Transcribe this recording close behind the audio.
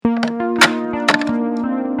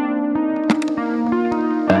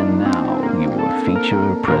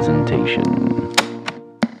Amateur presentation.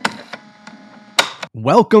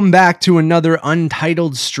 Welcome back to another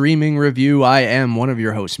Untitled streaming review. I am one of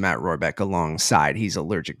your hosts, Matt Rohrbeck, alongside, he's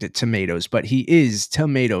allergic to tomatoes, but he is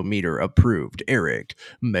tomato meter approved, Eric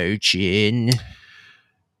Mochin.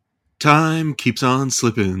 Time keeps on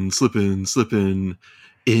slipping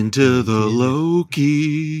into the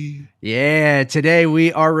Loki. Yeah, today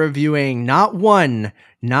we are reviewing not one,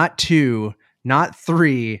 not two, not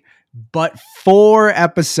three, but 4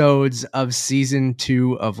 episodes of season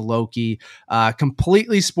 2 of Loki.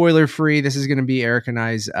 Completely spoiler free. This is going to be Eric and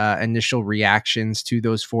I's initial reactions to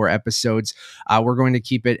those 4 episodes. We're going to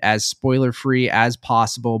keep it as spoiler free as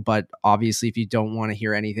possible, but obviously if you don't want to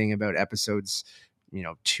hear anything about episodes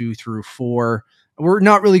 2 through 4, we're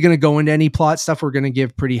not really going to go into any plot stuff. We're going to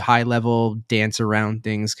give pretty high level dance around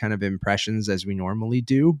things kind of impressions as we normally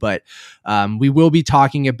do, but we will be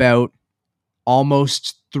talking about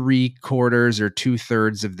almost 3/4 or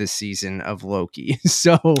 2/3 of the season of Loki.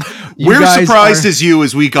 So we're surprised as you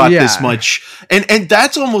as we got this much. And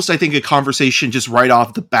that's almost, I think, a conversation just right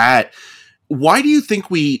off the bat. Why do you think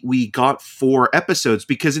we got 4 episodes?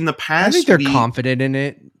 Because in the past, I think they're confident in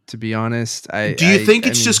it, to be honest. Do you think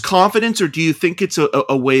it's just confidence, or do you think it's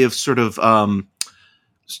a way of sort of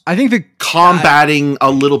I think the combating a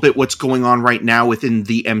little bit what's going on right now within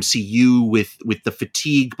the MCU with the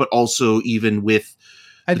fatigue, but also even with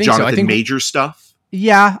Jonathan Major stuff?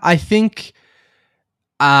 Yeah, I think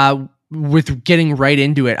with getting right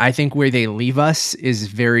into it, I think where they leave us is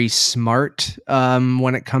very smart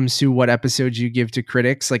when it comes to what episodes you give to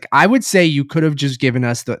critics. Like, I would say you could have just given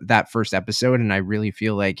us that first episode, and I really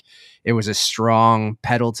feel like it was a strong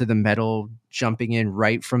pedal to the metal, jumping in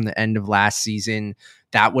right from the end of last season.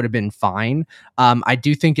 That would have been fine. I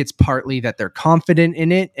do think it's partly that they're confident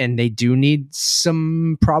in it and they do need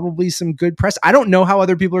probably some good press. I don't know how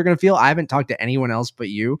other people are going to feel. I haven't talked to anyone else but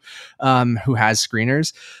you who has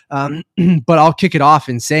screeners. But I'll kick it off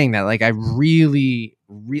in saying that, like, I really,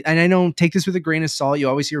 and I don't take this with a grain of salt. You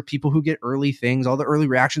always hear people who get early things. All the early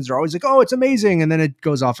reactions are always like, oh, it's amazing. And then it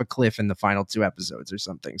goes off a cliff in the final 2 episodes or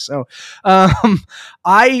something. So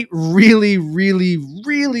I really, really,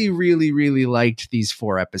 really, really, really liked these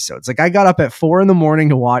 4 episodes. Like, I got up at 4 a.m.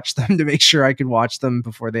 to watch them, to make sure I could watch them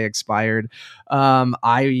before they expired.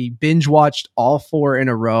 I binge watched all 4 in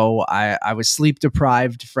a row. I was sleep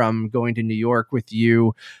deprived from going to New York with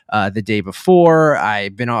you the day before.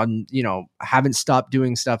 I've been on, haven't stopped doing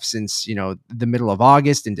stuff since, the middle of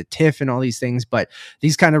August into TIFF and all these things, but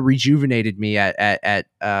these kind of rejuvenated me at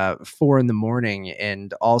 4 a.m.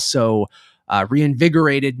 and also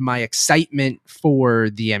reinvigorated my excitement for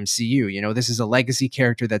the MCU. This is a legacy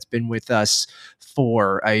character that's been with us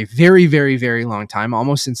for a very, very, very long time,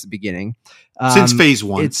 almost since the beginning. Since phase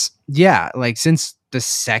 1. Since the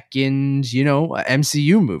second,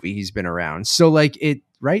 MCU movie he's been around. So like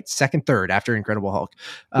right? Second, third after Incredible Hulk.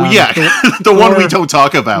 The one we don't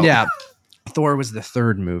talk about. Yeah. Thor was the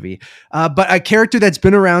 3rd movie, but a character that's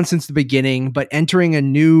been around since the beginning, but entering a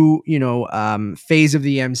new, phase of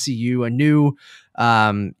the MCU, a new,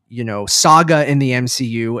 saga in the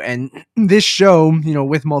MCU. And this show,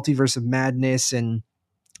 with Multiverse of Madness and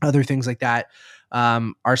other things like that,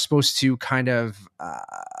 are supposed to kind of,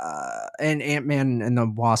 and Ant-Man and the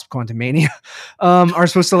Wasp: Quantumania, are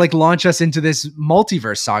supposed to like launch us into this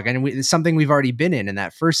multiverse saga. And it's something we've already been in, and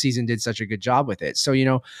that first season did such a good job with it. So,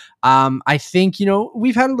 I think,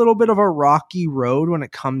 we've had a little bit of a rocky road when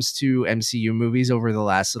it comes to MCU movies over the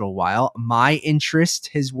last little while. My interest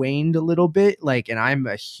has waned a little bit, and I'm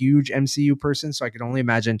a huge MCU person, so I can only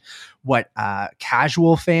imagine what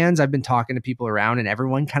casual fans. I've been talking to people around, and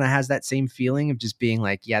everyone kind of has that same feeling of just being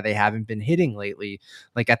like, yeah, they haven't been hitting lately,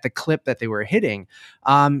 like at the clip that they were hitting.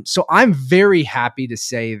 So I'm very happy to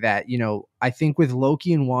say that, I think with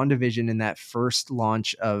Loki and WandaVision in that first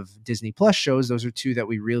launch of Disney Plus shows, those are 2 that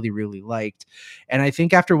we really, really liked. And I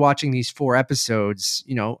think after watching these 4 episodes,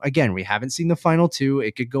 again, we haven't seen the final 2.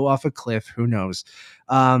 It could go off a cliff. Who knows?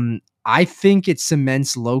 I think it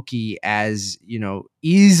cements Loki as,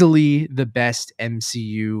 easily the best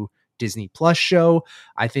MCU Disney Plus show.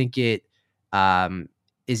 I think it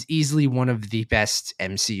is easily one of the best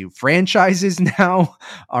MCU franchises now,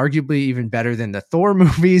 arguably even better than the Thor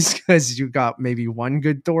movies, because you got maybe 1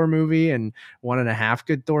 good Thor movie and 1.5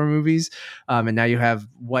 good Thor movies. And now you have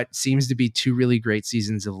what seems to be 2 really great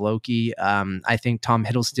seasons of Loki. I think Tom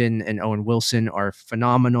Hiddleston and Owen Wilson are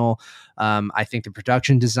phenomenal. I think the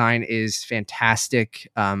production design is fantastic.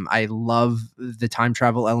 I love the time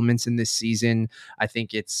travel elements in this season. I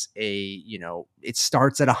think it's a, it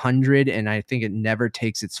starts at 100, and I think it never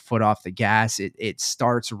takes its foot off the gas. It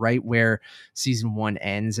starts right where season 1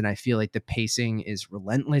 ends, and I feel like the pacing is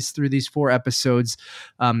relentless through these 4 episodes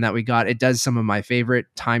that we got. It does some of my favorite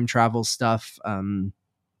time travel stuff.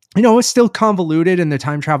 It's still convoluted and the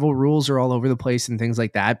time travel rules are all over the place and things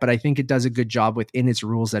like that. But I think it does a good job within its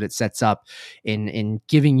rules that it sets up in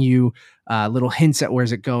giving you little hints at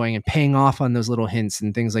where's it going and paying off on those little hints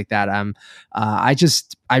and things like that.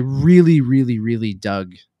 I really, really, really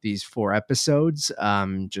dug these 4 episodes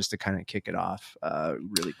just to kind of kick it off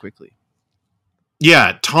really quickly.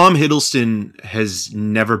 Yeah, Tom Hiddleston has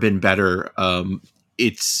never been better.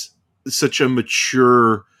 It's such a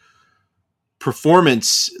mature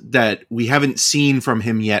performance that we haven't seen from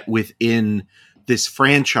him yet within this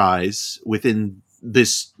franchise, within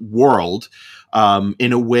this world,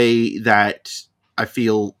 in a way that I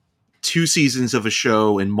feel 2 seasons of a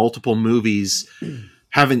show and multiple movies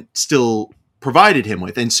haven't still provided him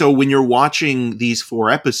with. And so when you're watching these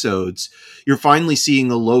 4 episodes, you're finally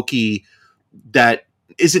seeing a Loki that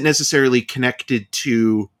isn't necessarily connected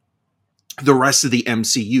to the rest of the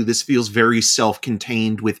MCU. This feels very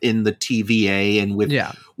self-contained within the TVA and with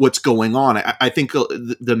what's going on. I think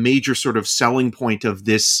the major sort of selling point of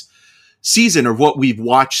this season, or what we've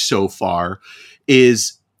watched so far,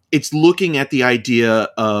 is it's looking at the idea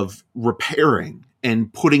of repairing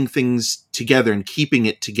and putting things together and keeping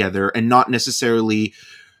it together, and not necessarily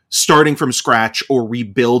starting from scratch or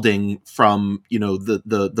rebuilding from,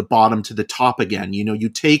 the bottom to the top again. You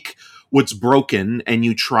take what's broken and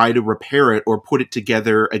you try to repair it or put it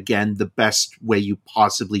together again the best way you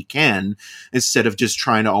possibly can, instead of just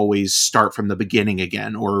trying to always start from the beginning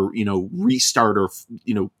again, or, restart, or,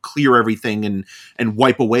 clear everything and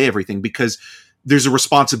wipe away everything, because there's a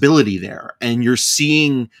responsibility there. And you're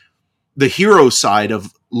seeing the hero side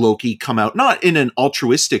of Loki come out, not in an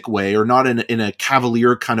altruistic way, or not in a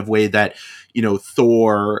cavalier kind of way that,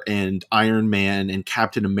 Thor and Iron Man and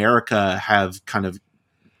Captain America have kind of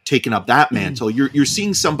taken up that mantle. You're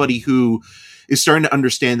seeing somebody who is starting to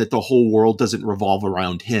understand that the whole world doesn't revolve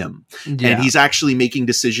around him. Yeah. And he's actually making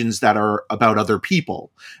decisions that are about other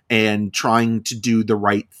people and trying to do the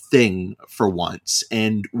right thing for once.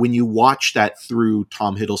 And when you watch that through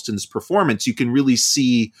Tom Hiddleston's performance, you can really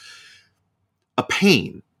see a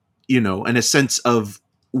pain, and a sense of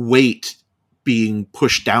weight being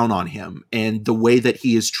pushed down on him, and the way that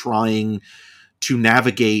he is trying to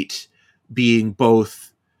navigate being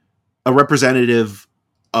both a representative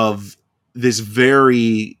of this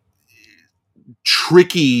very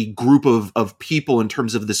tricky group of people in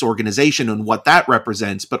terms of this organization and what that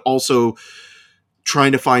represents, but also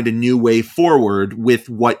trying to find a new way forward with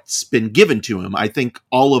what's been given to him. I think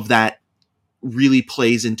all of that really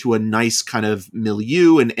plays into a nice kind of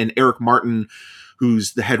milieu, and Eric Martin,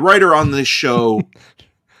 who's the head writer on this show,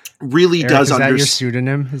 really Eric, does understand.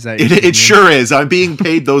 Is that your pseudonym? It sure is. I'm being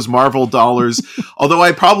paid those Marvel dollars, although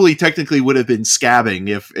I probably technically would have been scabbing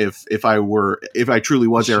if I truly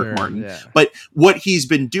was sure, Eric Martin. Yeah. But what he's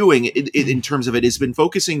been doing in terms of it has been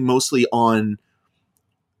focusing mostly on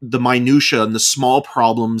the minutia and the small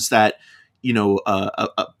problems that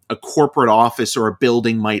a corporate office or a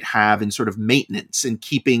building might have in sort of maintenance and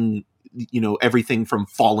keeping everything from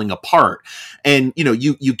falling apart. And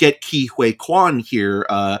you get Ke Huy Quan here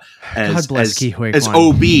as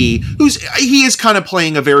OB, he is kind of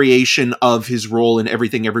playing a variation of his role in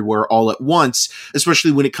Everything Everywhere All at Once,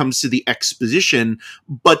 especially when it comes to the exposition.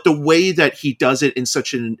 But the way that he does it in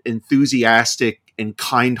such an enthusiastic and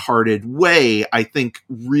kind-hearted way, I think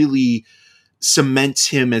really cements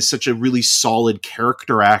him as such a really solid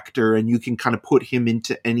character actor, and you can kind of put him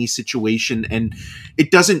into any situation, and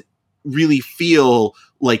it doesn't really feel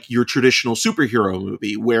like your traditional superhero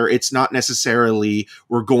movie where it's not necessarily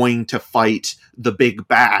we're going to fight the big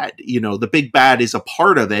bad. The big bad is a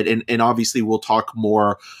part of it, and obviously we'll talk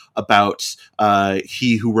more about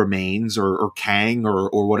He Who Remains or Kang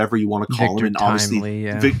or whatever you want to call him, and obviously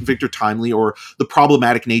Victor Timely, or the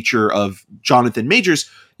problematic nature of Jonathan Majors.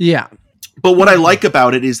 Yeah. But what I like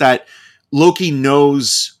about it is that Loki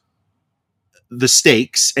knows the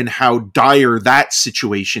stakes and how dire that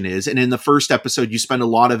situation is. And in the first episode, you spend a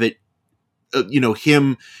lot of it,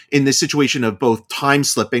 him in this situation of both time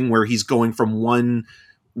slipping, where he's going from one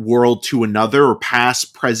world to another, or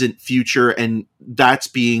past, present, future. And that's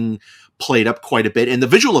being played up quite a bit. And the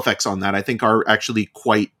visual effects on that, I think, are actually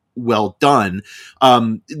quite well done.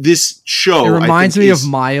 This show, it reminds me of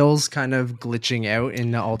Miles kind of glitching out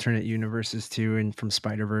in the alternate universes too, and from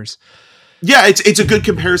Spider-Verse. Yeah, it's a good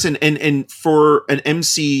comparison, and for an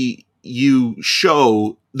MCU you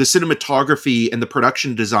show, the cinematography and the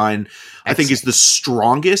production design, I think, is the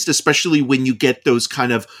strongest, especially when you get those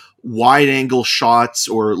kind of wide angle shots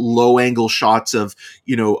or low angle shots of,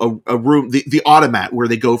 you know, a room, the automat where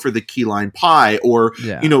they go for the key lime pie, or,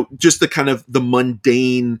 you know, just the kind of the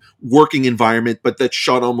mundane working environment, but that's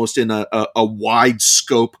shot almost in a wide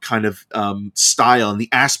scope kind of style. And the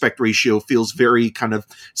aspect ratio feels very kind of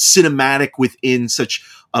cinematic within such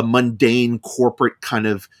a mundane corporate kind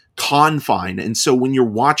of confine. And so when you're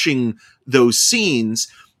watching those scenes,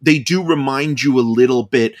 they do remind you a little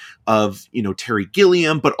bit of, you know, Terry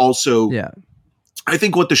Gilliam, but also I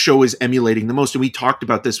think what the show is emulating the most, and we talked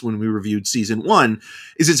about this when we reviewed season 1,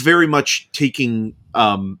 is it's very much taking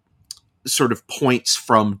sort of points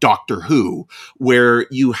from Doctor Who, where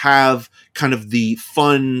you have kind of the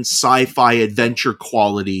fun sci-fi adventure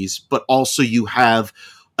qualities, but also you have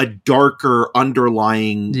a darker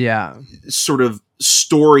underlying sort of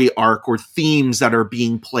story arc or themes that are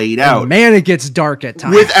being played out. Man, it gets dark at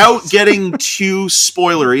times. Without getting too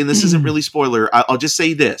spoilery, and this isn't really spoiler, I'll just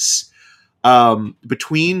say this.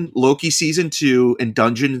 Between Loki season 2 and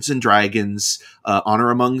Dungeons and Dragons,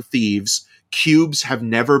 Honor Among Thieves, cubes have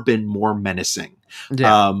never been more menacing.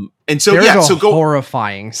 And so there's a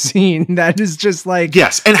horrifying scene that is just like,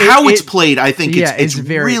 and how it's played, I think it's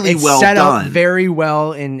really well set done. Up very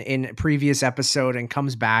well in a previous episode, and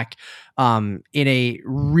comes back in a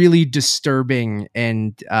really disturbing,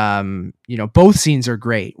 and you know, both scenes are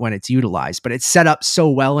great when it's utilized, but it's set up so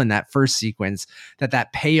well in that first sequence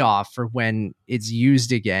that payoff for when it's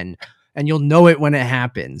used again, and you'll know it when it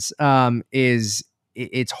happens,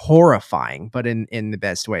 it's horrifying, but in the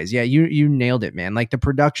best ways. You nailed it, man. Like the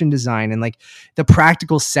production design and like the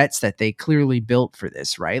practical sets that they clearly built for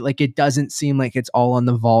this, right? Like it doesn't seem like it's all on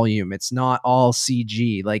the volume. It's not all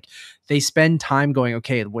CG. Like they spend time going,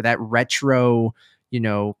 okay, with that retro, you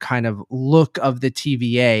know, kind of look of the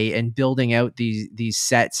TVA, and building out these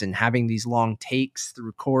sets and having these long takes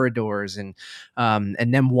through corridors, and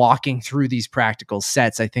then walking through these practical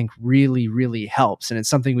sets, I think really, really helps. And it's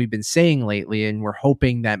something we've been saying lately, and we're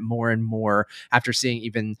hoping that more and more, after seeing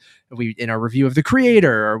even in our review of The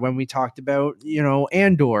Creator, or when we talked about, you know,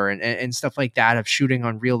 Andor and stuff like that, of shooting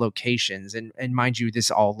on real locations. And mind you, this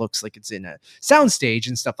all looks like it's in a soundstage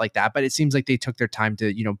and stuff like that, but it seems like they took their time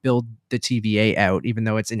to, you know, build the TVA out, even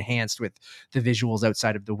though it's enhanced with the visuals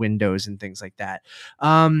outside of the windows and things like that.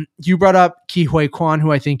 You brought up Ke Huy Quan,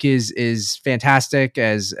 who I think is fantastic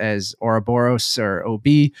as Ouroboros or OB.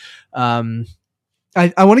 I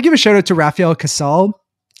want to give a shout out to Rafael Casal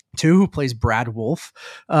too, who plays Brad Wolf,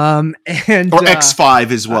 and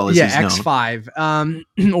X5 as well as he's known.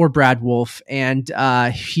 X5, or Brad Wolf, and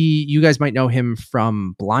you guys might know him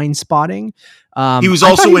from Blind Spotting. He was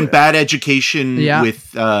also in Bad Education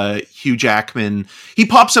with Hugh Jackman. He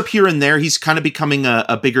pops up here and there. He's kind of becoming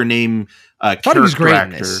a bigger name character he was great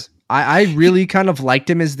actor. In this. I really kind of liked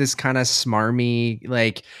him as this kind of smarmy,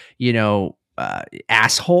 like, you know,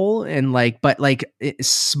 asshole, and like, but like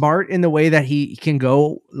smart in the way that he can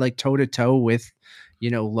go like toe to toe with,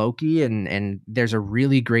 you know, Loki, and there's a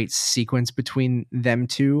really great sequence between them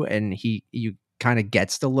two, and you kind of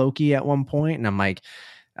gets to Loki at one point, and I'm like,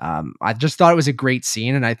 I just thought it was a great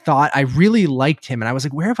scene, and I really liked him, and I was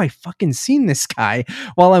like, where have I fucking seen this guy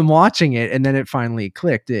while I'm watching it? And then it finally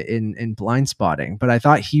clicked in Blind Spotting, but I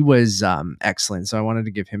thought he was excellent, so I wanted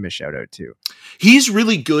to give him a shout out too. He's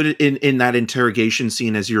really good in that interrogation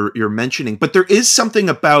scene, as you're mentioning, but there is something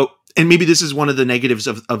about, and maybe this is one of the negatives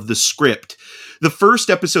of the script, the first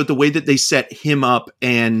episode, the way that they set him up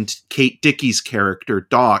and Kate Dickie's character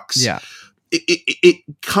Docs, it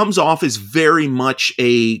comes off as very much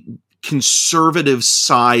a conservative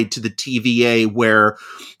side to the TVA, where,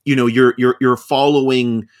 you know, you're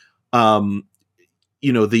following,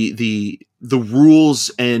 you know, the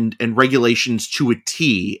rules and regulations to a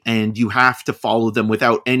T, and you have to follow them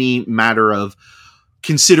without any matter of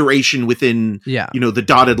consideration within, you know, the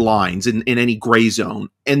dotted lines in any gray zone.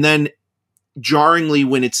 And then jarringly,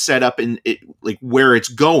 when it's set up in it, like where it's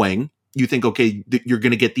going, you think, okay, you're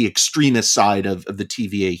going to get the extremist side of the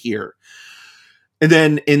TVA here. And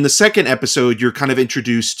then in the second episode, you're kind of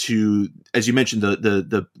introduced to, as you mentioned,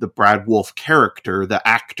 the Brad Wolf character, the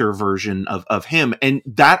actor version of him. And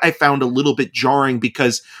that I found a little bit jarring,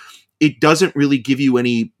 because it doesn't really give you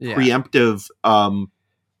any preemptive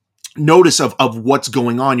notice of what's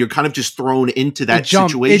going on. You're kind of just thrown into that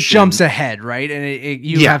situation. It jumps ahead, right? And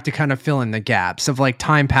you have to kind of fill in the gaps of, like,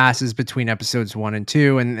 time passes between episodes 1 and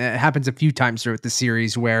 2. And it happens a few times throughout the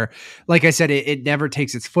series where, like I said, it never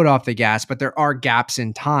takes its foot off the gas, but there are gaps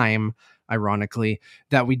in time, ironically,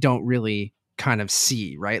 that we don't really kind of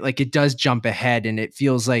see, right? Like it does jump ahead, and it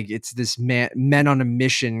feels like it's this men on a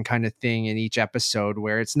mission kind of thing in each episode,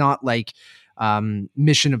 where it's not like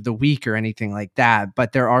mission of the week or anything like that,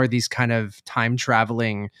 but there are these kind of time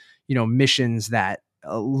traveling, missions that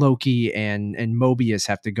Loki and Mobius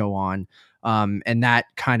have to go on. And that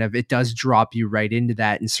kind of, it does drop you right into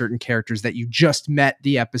that, and certain characters that you just met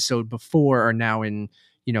the episode before are now in,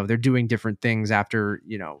 they're doing different things after,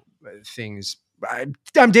 things.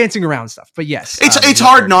 I'm dancing around stuff, but yes, it's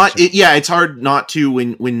hard not. It's hard not to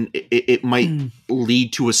when it might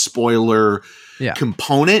lead to a spoiler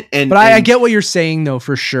component. But I get what you're saying though,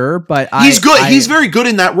 for sure. But he's good. He's very good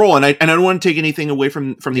in that role, and I don't want to take anything away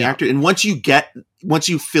from the actor. And once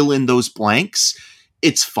you fill in those blanks,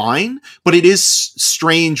 it's fine. But it is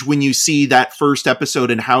strange when you see that first episode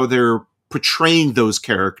and how they're portraying those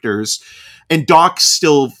characters. And Doc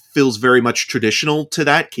still feels very much traditional to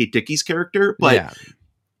that, Kate Dickie's character. But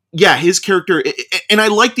his character, and I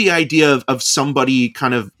like the idea of somebody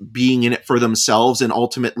kind of being in it for themselves, and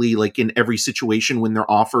ultimately, like in every situation when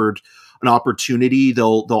they're offered an opportunity,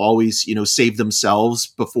 they'll always, save themselves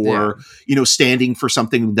before, standing for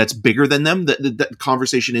something that's bigger than them. The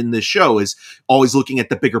conversation in this show is always looking at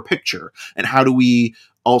the bigger picture, and how do we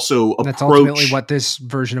also approach. That's ultimately what this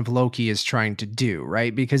version of Loki is trying to do,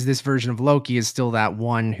 right? Because this version of Loki is still that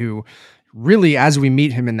one who really, as we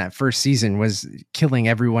meet him in that first season, was killing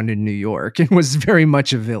everyone in New York and was very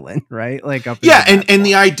much a villain, right? Like and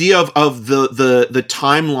the idea of the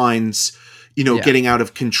timelines, getting out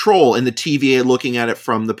of control, and the TVA looking at it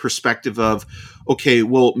from the perspective of, okay,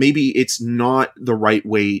 well, maybe it's not the right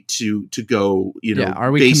way to go,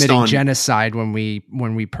 are we committing genocide when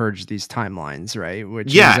we purge these timelines, right?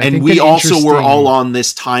 And we also were all on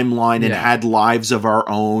this timeline and had lives of our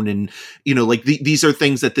own, and these are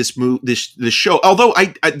things that this show, although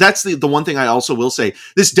I that's the one thing I also will say,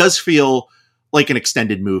 this does feel like an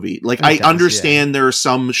extended movie. Like I understand there are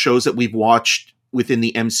some shows that we've watched within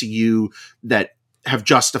the MCU that have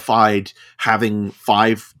justified having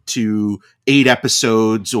 5 to 8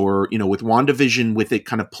 episodes, or, with WandaVision, with it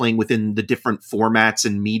kind of playing within the different formats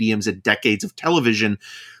and mediums and decades of television.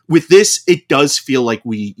 With this, it does feel like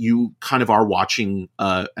you kind of are watching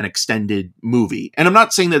an extended movie. And I'm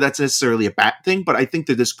not saying that that's necessarily a bad thing, but I think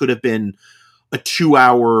that this could have been a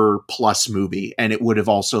 2-hour plus movie, and it would have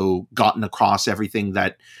also gotten across everything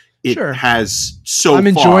that it has so far. I'm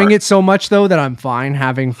enjoying it so much though that I'm fine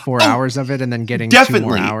having 4 hours of it and then getting 2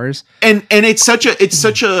 more hours. And it's such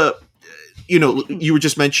a you were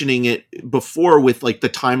just mentioning it before with like the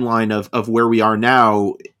timeline of where we are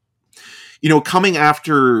now, coming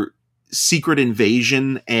after Secret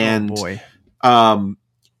Invasion and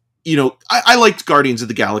I liked Guardians of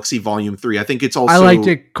the Galaxy Volume 3. I think it's also... I liked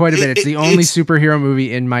it quite a bit. It's the only superhero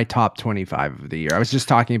movie in my top 25 of the year. I was just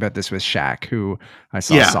talking about this with Shaq, who I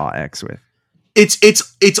saw X with.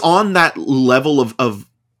 It's on that level of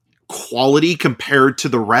quality compared to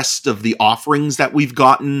the rest of the offerings that we've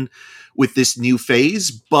gotten with this new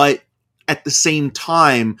phase. But at the same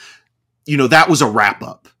time, that was a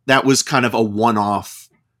wrap-up. That was kind of a one-off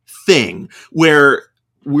thing where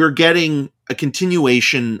we're getting a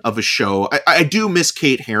continuation of a show. I do miss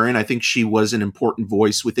Kate Herron. I think she was an important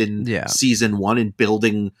voice within season 1 in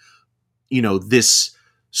building, this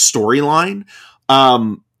storyline.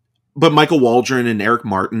 But Michael Waldron and Eric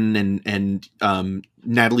Martin and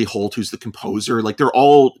Natalie Holt, who's the composer, like they're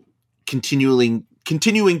all continuing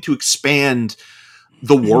to expand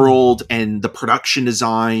the world and the production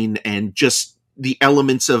design and just the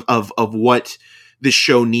elements of what this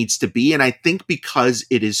show needs to be. And I think because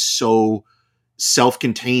it is so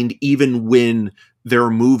self-contained, even when they're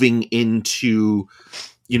moving into,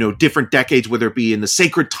 different decades, whether it be in the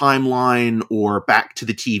sacred timeline or back to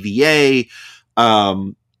the TVA,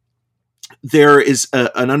 there is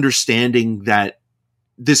an understanding that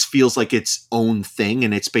this feels like its own thing,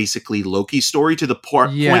 and it's basically Loki's story to the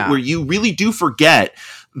point where you really do forget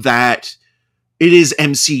that it is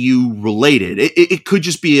MCU related. It could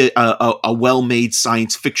just be a well-made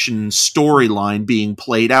science fiction storyline being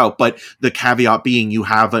played out, but the caveat being you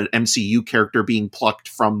have an MCU character being plucked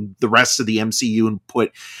from the rest of the MCU and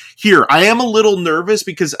put here. I am a little nervous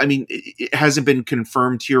because, it hasn't been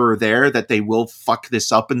confirmed here or there that they will fuck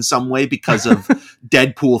this up in some way because of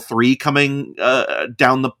Deadpool 3 coming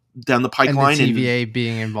down down the pipeline, and the TVA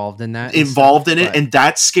being involved in that, and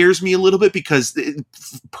that scares me a little bit because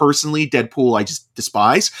personally, Deadpool I just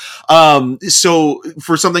despise. So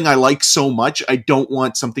for something I like so much, I don't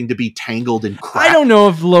want something to be tangled in crap. I don't know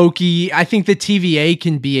if Loki. I think the TVA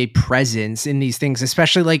can be a presence in these things,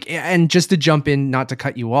 especially like. And just to jump in, not to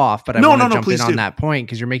cut you off, but I want to jump in on that point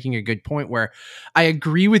because you're making a good point. Where I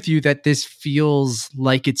agree with you that this feels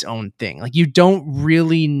like its own thing. Like you don't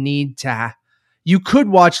really need to. You could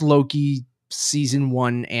watch Loki season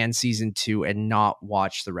 1 and season 2 and not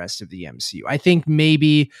watch the rest of the MCU. I think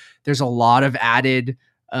maybe there's a lot of added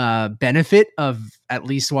benefit of at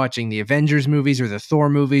least watching the Avengers movies or the Thor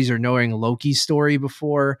movies or knowing Loki's story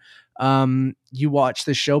before you watch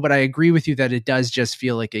the show. But I agree with you that it does just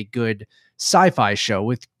feel like a good sci-fi show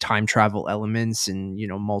with time travel elements and, you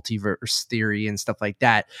know, multiverse theory and stuff like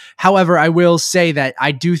that. However, I will say that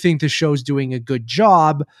I do think the show's doing a good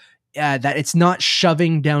job that it's not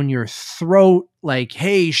shoving down your throat like,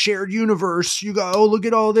 hey, shared universe, you go, oh, look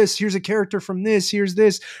at all this, here's a character from this, here's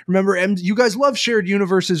this, remember, you guys love shared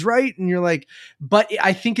universes, right? And you're like, but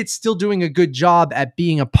I think it's still doing a good job at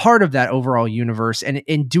being a part of that overall universe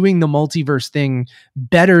and doing the multiverse thing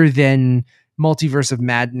better than Multiverse of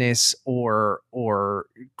Madness or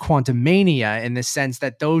Quantumania, in the sense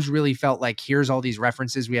that those really felt like, here's all these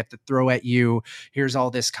references we have to throw at you, here's all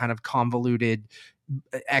this kind of convoluted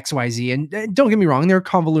XYZ. And don't get me wrong, there are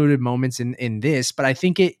convoluted moments in this, but I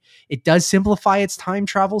think it does simplify its time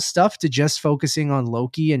travel stuff to just focusing on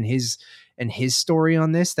Loki and his story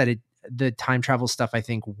on this, that the time travel stuff I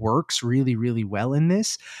think works really, really well in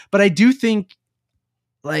this. But I do think,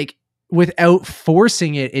 like, without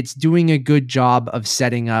forcing it, it's doing a good job of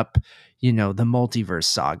setting up, you know, the multiverse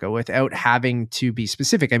saga without having to be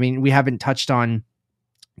specific. I mean, we haven't touched on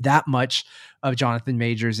that much of Jonathan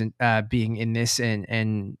Majors and being in this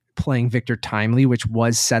and playing Victor Timely, which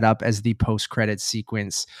was set up as the post-credit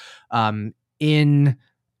sequence in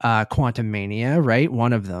Quantumania, right?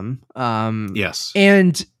 One of them. Yes.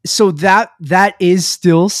 And so that is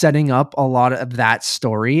still setting up a lot of that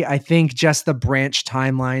story. I think just the branch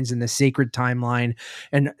timelines and the sacred timeline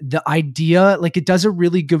and the idea, like, it does a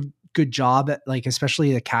really good job at, like,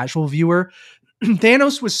 especially the casual viewer.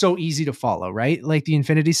 Thanos was so easy to follow, right? Like the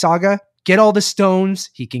Infinity Saga, get all the stones,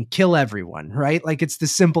 he can kill everyone, right? Like, it's the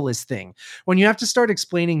simplest thing. When you have to start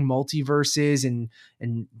explaining multiverses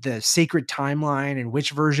and the sacred timeline and which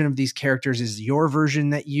version of these characters is your version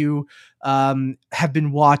that you have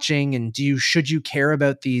been watching, and should you care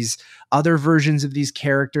about these other versions of these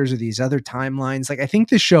characters or these other timelines? Like, I think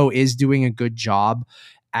the show is doing a good job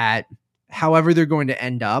at however they're going to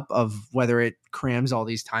end up, of whether it crams all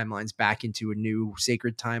these timelines back into a new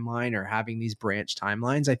sacred timeline or having these branch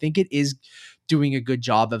timelines. I think it is doing a good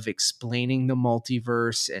job of explaining the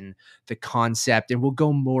multiverse and the concept. And we'll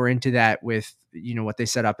go more into that with, you know, what they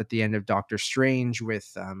set up at the end of Doctor Strange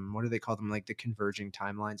with, what do they call them? Like the converging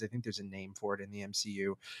timelines. I think there's a name for it in the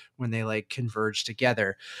MCU when they like converge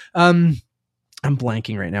together. I'm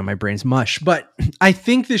blanking right now. My brain's mush, but I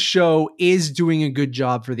think the show is doing a good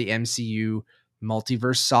job for the MCU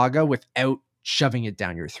multiverse saga without shoving it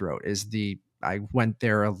down your throat. I went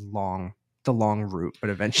there the long route, but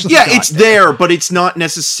eventually, yeah, it's there, but it's not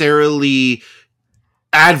necessarily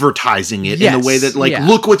advertising it in a way that, like,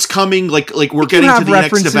 look what's coming. Like we're getting to the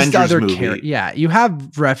next Avengers movie. You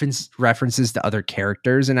have references to other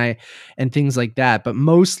characters and things like that. But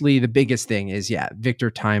mostly the biggest thing is,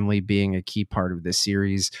 Victor Timely being a key part of this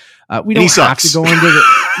series. We don't have to go into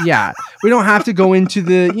we don't have to go into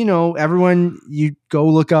the, you know, everyone, you go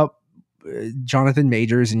look up Jonathan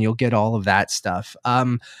Majors and you'll get all of that stuff.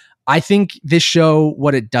 I think this show,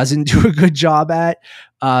 what it doesn't do a good job at,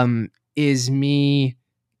 is me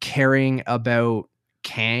caring about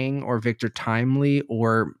Kang or Victor Timely,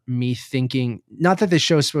 or me thinking, not that this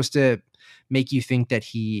show is supposed to make you think that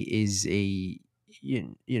he is a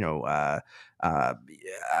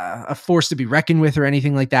force to be reckoned with or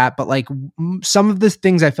anything like that. But like some of the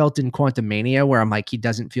things I felt in Quantumania where I'm like, he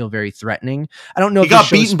doesn't feel very threatening. I don't know. He got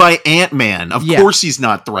beaten by Ant-Man. Of course he's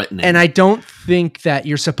not threatening. And I don't think that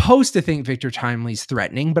you're supposed to think Victor Timely's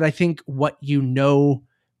threatening, but I think what you know,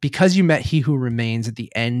 because you met He Who Remains at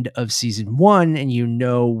the end of season 1 and you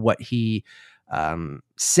know what he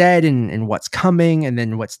said and what's coming, and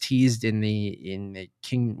then what's teased in the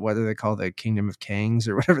king, whether they call the Kingdom of Kangs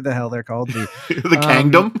or whatever the hell they're called, the the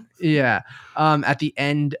Kingdom. Yeah. At the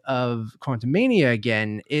end of Quantumania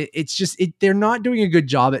again, it's just they're not doing a good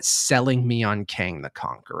job at selling me on Kang the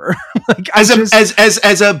Conqueror. Like as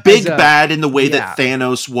a big bad in the way that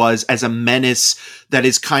Thanos was, as a menace that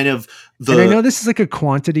is kind of the. And I know this is like a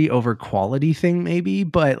quantity over quality thing, maybe,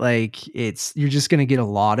 but like you're just gonna get a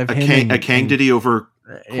lot of him. A Kangdity over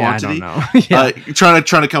quantity. Yeah, I don't know. Trying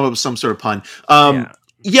to come up with some sort of pun.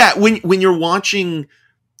 When you're watching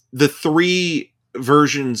the 3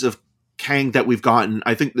 versions of Kang that we've gotten,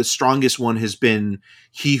 I think the strongest one has been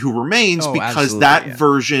He Who Remains, because that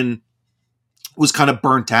version was kind of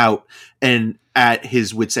burnt out and at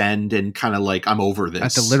his wit's end and kind of like, I'm over this.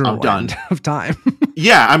 At the literal I'm done. end of time.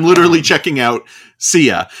 Yeah, I'm literally checking out. See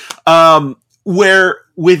ya. Where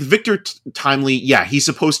with Victor Timely, he's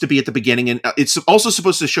supposed to be at the beginning, and it's also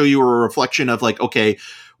supposed to show you a reflection of like, okay,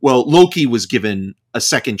 well, Loki was given a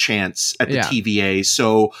second chance at the TVA,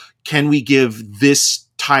 so can we give this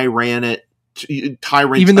tyrant,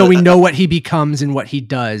 even though we know what he becomes and what he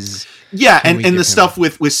does? Yeah, and the stuff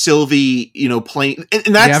with Sylvie, playing,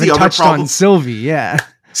 and that's the other problem. On Sylvie,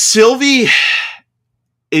 Sylvie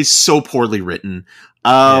is so poorly written,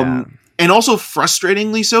 and also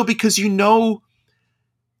frustratingly so, because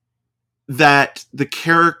that the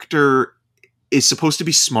character is supposed to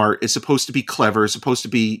be smart, is supposed to be clever, is supposed to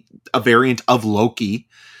be a variant of Loki,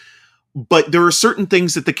 but there are certain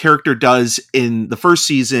things that the character does in the first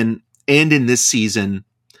season and in this season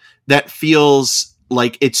that feels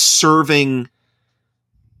like it's serving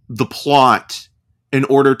the plot in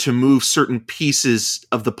order to move certain pieces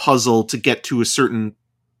of the puzzle to get to a certain,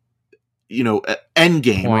 end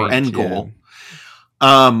game or end goal.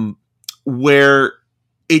 Where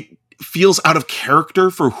it feels out of character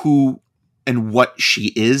for who and what she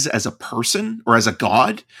is as a person or as a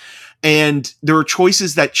god. And there are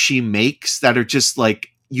choices that she makes that are just like,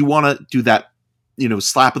 you want to do that,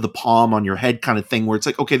 slap of the palm on your head kind of thing, where it's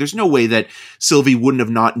like, okay, there's no way that Sylvie wouldn't have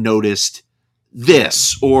not noticed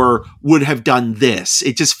this or would have done this.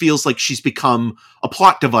 It just feels like she's become a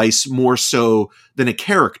plot device more so than a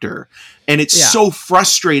character. And it's so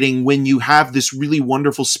frustrating when you have this really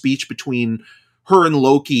wonderful speech between her and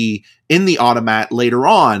Loki in the automat later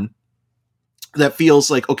on, that feels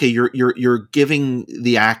like, okay, you're giving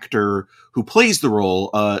the actor who plays the role,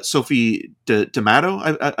 Sophie Di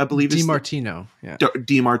Martino, I believe Di Martino,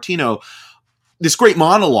 Di Martino, this great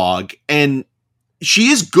monologue, and she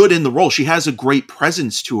is good in the role. She has a great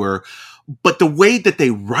presence to her, but the way that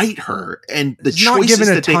they write her and the choices not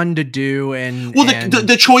given a ton to do, and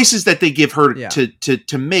the choices that they give her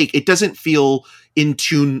to make, it doesn't feel in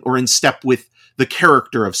tune or in step with the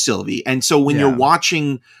character of Sylvie. And so when you're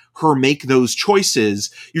watching her make those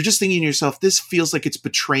choices, you're just thinking to yourself, this feels like it's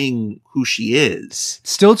betraying who she is.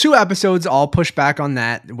 Still 2 episodes. I'll push back on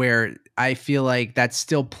that, where I feel like that's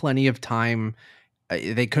still plenty of time.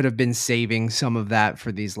 They could have been saving some of that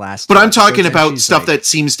for these last. But I'm talking about stuff that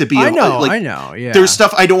seems to be. I know. Yeah. There's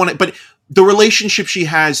stuff I don't want to. But the relationship she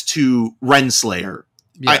has to Renslayer,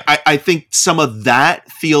 I think some of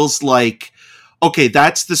that feels like, okay,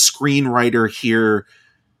 that's the screenwriter here,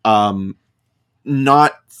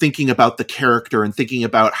 not thinking about the character and thinking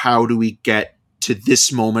about how do we get to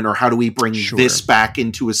this moment, or how do we bring this back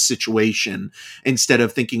into a situation, instead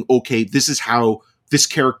of thinking, okay, this is how this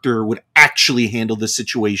character would actually handle this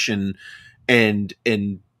situation. And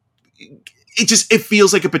it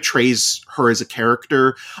feels like it betrays her as a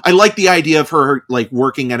character. I like the idea of her like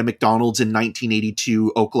working at a McDonald's in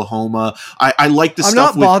 1982 Oklahoma. I like the I'm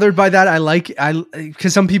stuff. I'm not bothered by that.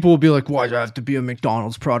 Because some people will be like, why do I have to be a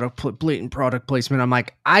McDonald's blatant product placement? I'm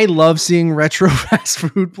like, I love seeing retro fast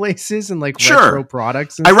food places and like retro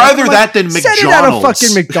products. And I rather that than McDonald's. Set it at a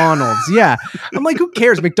fucking McDonald's. Yeah. I'm like, who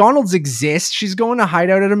cares? McDonald's exists. She's going to hide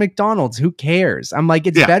out at a McDonald's. Who cares? I'm like,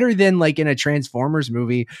 it's better than like in a Transformers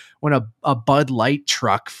movie when a Bud Light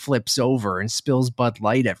truck flips over and spills Bud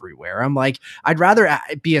Light everywhere. I'm like, I'd rather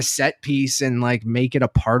be a set piece and like make it a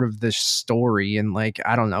part of the story. And like,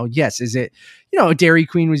 I don't know. Yes. Is it, Dairy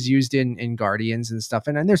Queen was used in Guardians and stuff.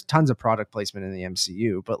 And there's tons of product placement in the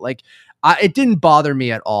MCU, but like, it didn't bother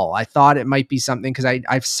me at all. I thought it might be something, because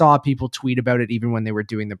I saw people tweet about it even when they were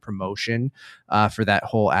doing the promotion for that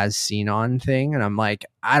whole As Seen On thing. And I'm like,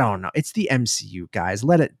 I don't know. It's the MCU, guys.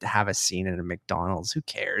 Let it have a scene in a McDonald's. Who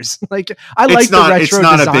cares? Like, I like the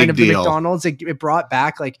retro design of the McDonald's. It brought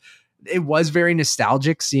back, like, it was very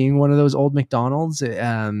nostalgic seeing one of those old McDonald's.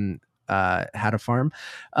 Had a farm.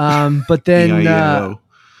 But then...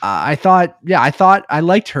 I thought I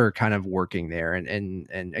liked her kind of working there, and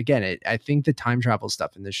again, I think the time travel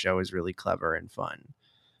stuff in this show is really clever and fun.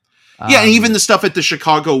 Yeah, and even the stuff at the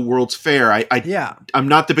Chicago World's Fair, yeah, I'm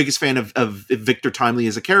not the biggest fan of Victor Timely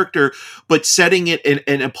as a character, but setting it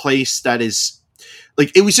in a place that is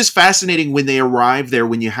like, it was just fascinating when they arrived there,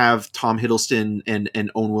 when you have Tom Hiddleston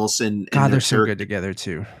and Owen Wilson. God, they're so good together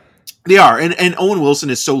too. They are, and Owen Wilson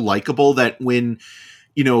is so likable that when,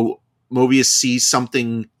 you know, Mobius sees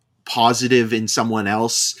something positive in someone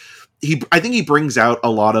else, I think he brings out a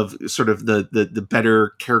lot of sort of the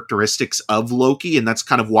better characteristics of Loki, and that's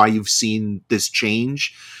kind of why you've seen this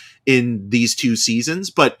change in these 2 seasons.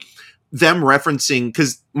 But them referencing,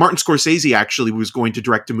 because Martin Scorsese actually was going to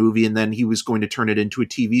direct a movie, and then he was going to turn it into a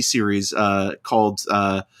TV series called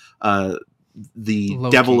The Loki.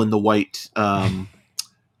 Devil in the White.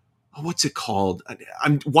 What's it called?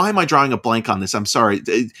 Why am I drawing a blank on this? I'm sorry.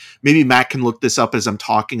 Maybe Matt can look this up as I'm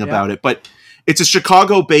talking about it, but it's a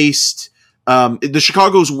Chicago-based, the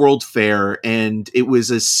Chicago's World Fair, and it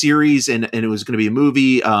was a series, and it was going to be a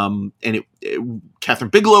movie, and Catherine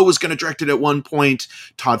Bigelow was going to direct it at one point.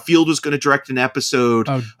 Todd Field was going to direct an episode.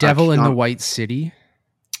 Oh, Devil in the White City?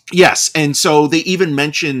 Yes, and so they even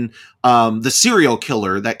mention the serial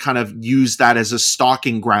killer that kind of used that as a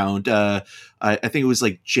stalking ground. I think it was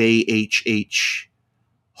like J.H.H.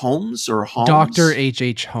 Holmes or Holmes? Dr.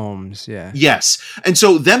 H.H. Holmes, yeah. Yes. And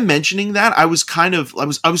so them mentioning that, I was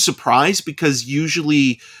surprised, because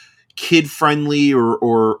usually kid-friendly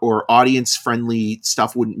or audience-friendly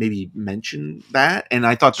stuff wouldn't maybe mention that. And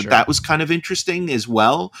I thought that was kind of interesting as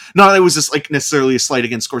well. Not that it was just like necessarily a slight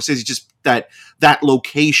against Scorsese, just that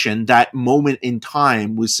location, that moment in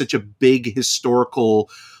time was such a big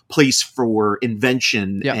historical place for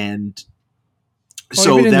invention. And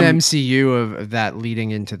so even in the MCU of that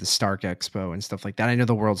leading into the Stark Expo and stuff like that. I know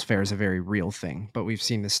the World's Fair is a very real thing, but we've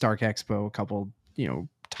seen the Stark Expo a couple,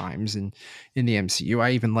 times in the MCU.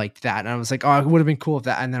 I even liked that, and I was like, oh, it would have been cool if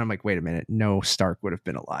that. And then I'm like, wait a minute, no Stark would have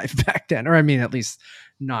been alive back then, or I mean, at least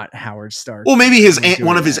not Howard Stark. Well, maybe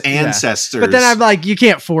one of his ancestors. But then I'm like, you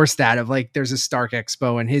can't force that. Of like, there's a Stark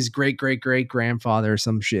Expo and his great grandfather or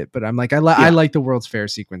some shit. But I'm like, I like the World's Fair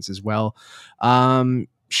sequence as well.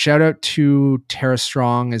 Shout out to Tara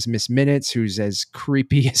Strong as Miss Minutes, who's as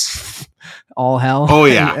creepy as all hell. Oh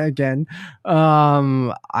yeah. Again.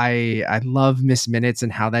 I love Miss Minutes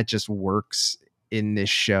and how that just works in this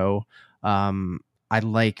show. I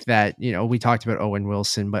like that, we talked about Owen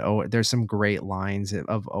Wilson, but there's some great lines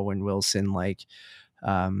of Owen Wilson, like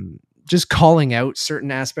just calling out certain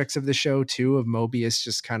aspects of the show too, of Mobius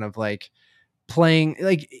just kind of like playing,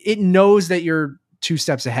 like it knows that you're 2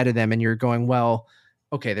 steps ahead of them and you're going, well,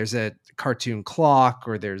 okay, there's a cartoon clock,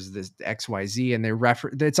 or there's this XYZ,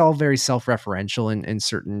 and it's all very self-referential in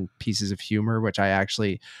certain pieces of humor, which I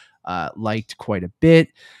actually liked quite a bit.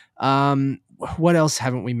 What else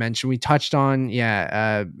haven't we mentioned? We touched on,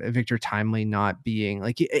 Victor Timely not being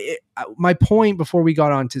like, my point before we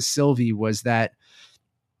got on to Sylvie was that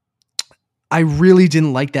I really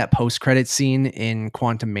didn't like that post-credit scene in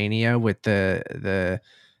Quantumania with the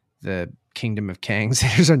Kingdom of Kangs.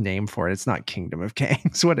 There's a name for it. It's not Kingdom of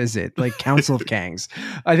Kangs. What is it? Like Council of Kangs.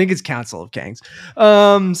 I think it's Council of Kangs.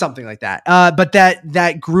 Something like that. But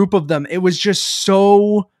that group of them, it was just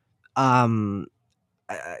so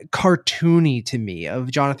cartoony to me,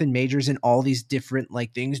 of Jonathan Majors and all these different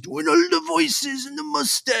like things, doing all the voices and the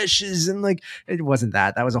mustaches, and like it wasn't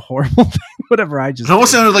that was a horrible thing. Whatever, it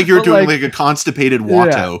almost sounded like you were doing like a constipated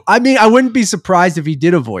Watto. Yeah. I mean, I wouldn't be surprised if he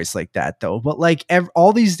did a voice like that though, but like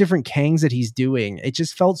all these different Kangs that he's doing, it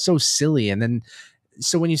just felt so silly. And then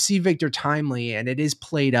so when you see Victor Timely, and it is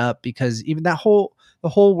played up, because even the whole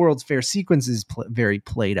World's Fair sequence is very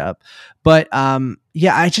played up, but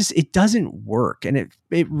it doesn't work, and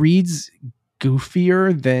it reads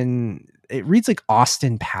goofier than it reads like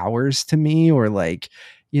Austin Powers to me, or like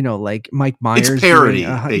like Mike Myers. It's parody,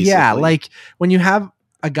 basically. Yeah, like when you have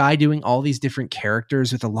a guy doing all these different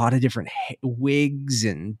characters with a lot of different wigs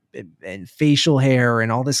and facial hair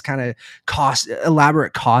and all this kind of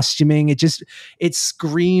elaborate costuming. It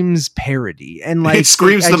screams parody, and like it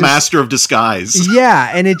screams the master of disguise.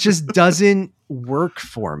 Yeah. And it just doesn't work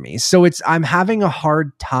for me. So I'm having a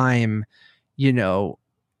hard time,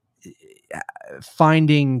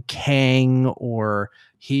 finding Kang, or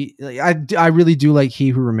I really do like He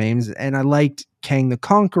Who Remains, and I liked Kang the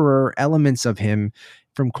Conqueror, elements of him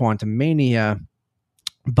from Quantumania,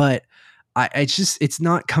 but it's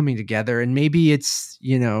not coming together. And maybe it's,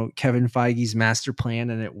 Kevin Feige's master plan,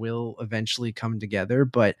 and it will eventually come together,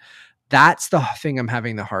 but that's the thing I'm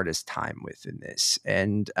having the hardest time with in this.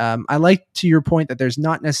 And I like, to your point, that there's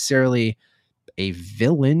not necessarily a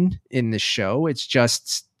villain in the show. It's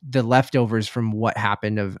just the leftovers from what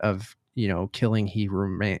happened of killing he who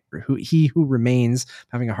remains. I'm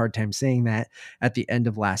having a hard time saying that at the end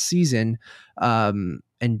of last season, and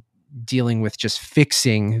dealing with just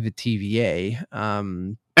fixing the TVA.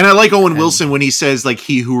 And I like Owen Wilson when he says like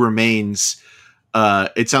he who remains.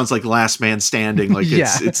 It sounds like Last Man Standing. Like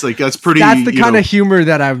it's like that's the kind of humor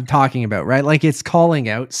that I'm talking about, right? Like it's calling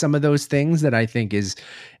out some of those things that I think is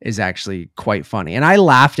actually quite funny. And I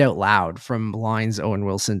laughed out loud from lines Owen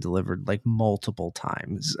Wilson delivered like multiple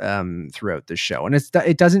times throughout the show. And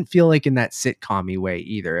it doesn't feel like in that sitcom-y way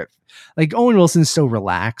either. Like Owen Wilson's so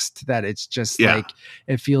relaxed that it's just like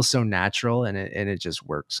it feels so natural, and it just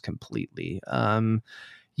works completely.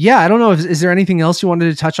 Yeah, I don't know. Is there anything else you wanted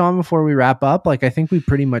to touch on before we wrap up? Like, I think we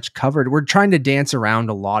pretty much covered. We're trying to dance around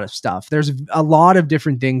a lot of stuff. There's a lot of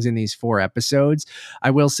different things in these 4 episodes. I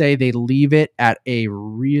will say they leave it at a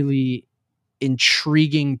really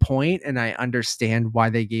intriguing point, and I understand why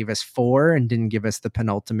they gave us 4 and didn't give us the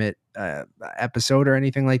penultimate episode or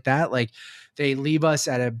anything like that. Like, they leave us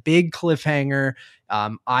at a big cliffhanger.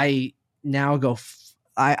 I now go.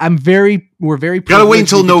 We're very gotta wait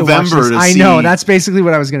until November. I know, that's basically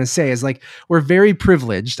what I was going to say, is like, we're very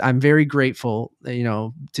privileged. I'm very grateful,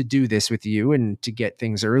 to do this with you and to get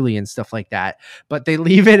things early and stuff like that. But they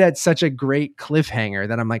leave it at such a great cliffhanger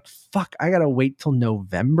that I'm like, fuck, I got to wait till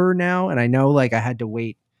November now. And I know like I had to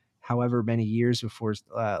wait however many years before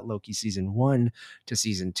Loki season 1 to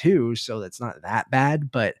season 2. So that's not that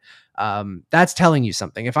bad, but that's telling you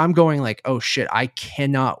something. If I'm going like, oh shit, I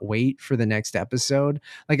cannot wait for the next episode.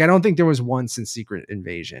 Like, I don't think there was once in Secret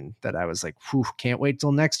Invasion that I was like, whew, can't wait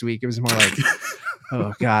till next week. It was more like,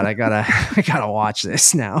 oh God, I gotta watch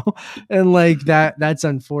this now. And like that's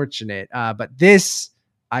unfortunate. But this,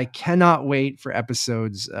 I cannot wait for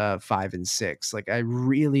episodes 5 and 6. Like, I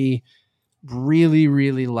really, really,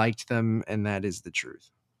 really liked them. And that is the truth.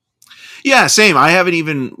 Yeah, same. I haven't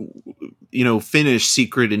even, finished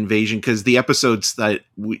Secret Invasion because the episodes that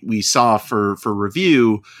we saw for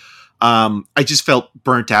review, I just felt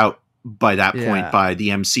burnt out by that point by the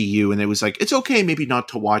MCU. And it was like, it's okay maybe not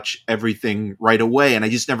to watch everything right away. And I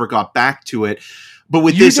just never got back to it. But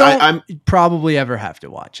with I'm probably ever have to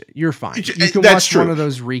watch it. You're fine. You can watch one of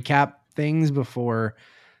those recap things before.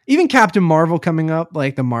 Even Captain Marvel coming up,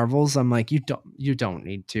 like the Marvels, I'm like, you don't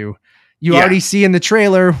need to. You already see in the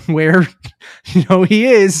trailer where, he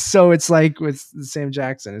is. So it's like with Sam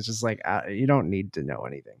Jackson, it's just like, you don't need to know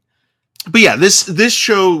anything. But yeah, this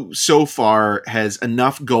show so far has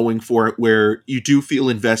enough going for it where you do feel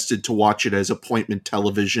invested to watch it as appointment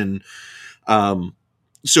television.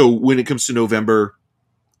 So when it comes to November,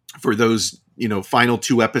 for those, final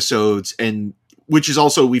 2 episodes, and which is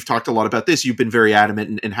also, we've talked a lot about this. You've been very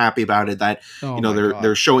adamant and happy about it that,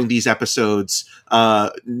 they're showing these episodes,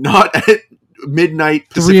 not at midnight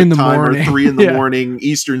Pacific time or 3 in the morning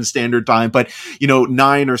Eastern Standard Time, but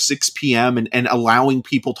 9 or 6 PM and allowing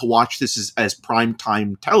people to watch this as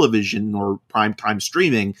primetime television or primetime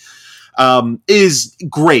streaming is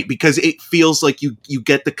great, because it feels like you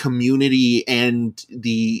get the community and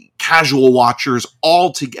the casual watchers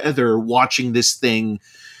all together watching this thing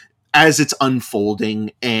as it's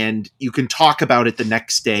unfolding, and you can talk about it the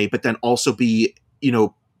next day, but then also be,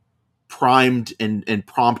 primed and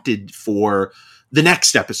prompted for the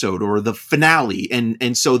next episode or the finale.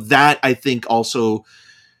 And so that, I think, also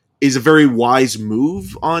is a very wise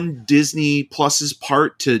move on Disney Plus's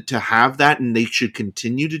part to have that, and they should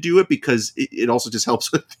continue to do it, because it also just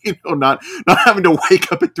helps with, not having to wake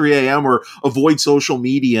up at 3 a.m. or avoid social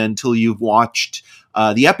media until you've watched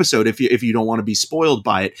the episode if you don't want to be spoiled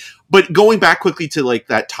by it. But going back quickly to like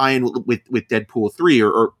that tie-in with Deadpool 3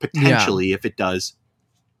 or potentially if it does,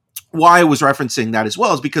 why I was referencing that as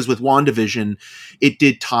well is because with WandaVision, it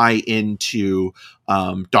did tie into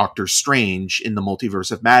Doctor Strange in the Multiverse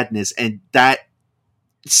of Madness, and that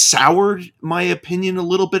soured my opinion a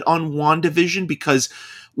little bit on WandaVision, because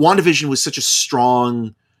WandaVision was such a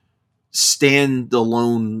strong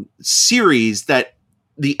standalone series that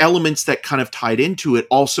the elements that kind of tied into it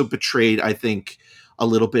also betrayed, I think, a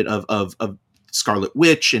little bit of Scarlet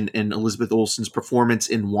Witch and Elizabeth Olsen's performance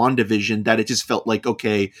in WandaVision, that it just felt like,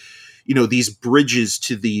 okay, these bridges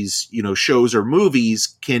to these, shows or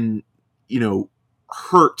movies can,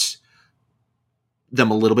 hurt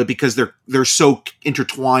them a little bit because they're so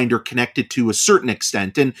intertwined or connected to a certain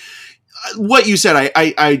extent. And what you said,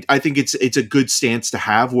 I think it's a good stance to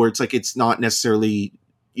have, where it's like, it's not necessarily,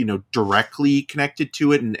 directly connected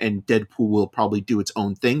to it, and Deadpool will probably do its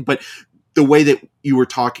own thing. But the way that you were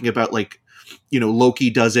talking about, like, Loki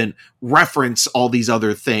doesn't reference all these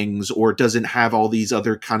other things or doesn't have all these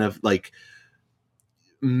other kind of like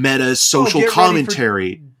meta social get ready for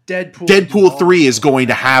commentary. Deadpool Deadpool 3 is going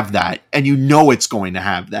to have that, and you know it's going to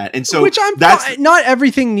have that. And so which not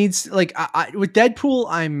everything needs like with Deadpool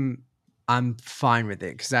I'm fine with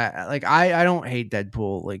it because I don't hate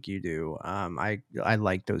Deadpool like you do. I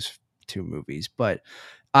like those two movies, but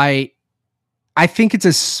I think it's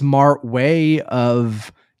a smart way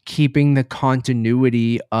of keeping the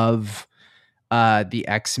continuity of the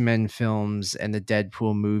X-Men films and the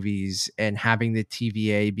Deadpool movies and having the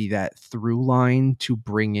TVA be that through line to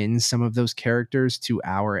bring in some of those characters to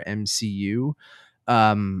our MCU.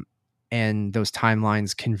 And those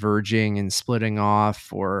timelines converging and splitting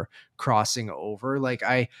off or crossing over. Like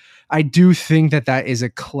I do think that is a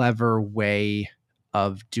clever way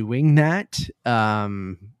of doing that.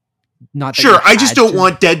 Not that sure. I just don't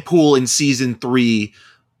want Deadpool in season 3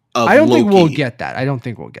 of Loki. I don't think we'll get that. I don't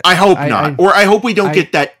think we'll get that. I hope not. Or I hope we don't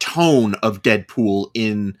get that tone of Deadpool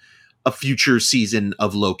in a future season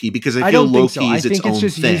of Loki, because I feel Loki is its own thing. I think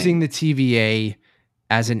it's just using the TVA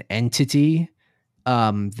as an entity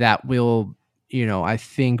that will, I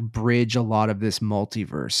think bridge a lot of this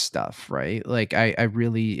multiverse stuff, right? Like I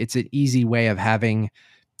really, it's an easy way of having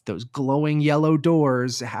those glowing yellow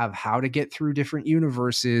doors, have how to get through different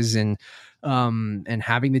universes, and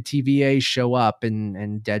having the TVA show up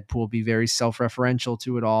and Deadpool be very self-referential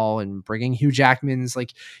to it all, and bringing Hugh Jackman's,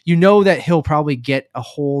 like, that he'll probably get a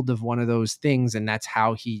hold of one of those things, and that's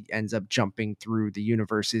how he ends up jumping through the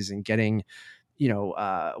universes and getting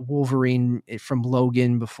Wolverine from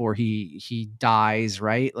Logan before he dies,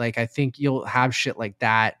 right? Like, I think you'll have shit like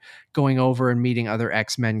that going over and meeting other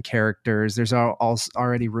X-Men characters. There's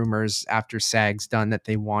already rumors after SAG's done that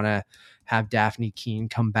they want to have Daphne Keane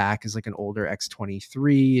come back as like an older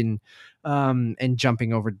X-23 and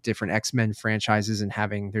jumping over different X-Men franchises, and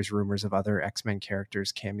there's rumors of other X-Men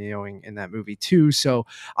characters cameoing in that movie too. So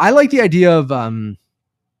I like the idea of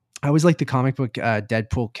I always like the comic book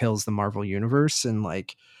Deadpool Kills the Marvel Universe, and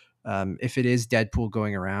like if it is Deadpool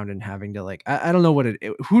going around and having to like I don't know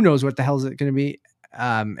who knows what the hell is it going to be,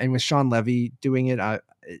 and with Sean Levy doing it,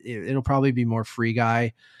 it'll probably be more Free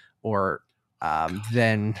Guy or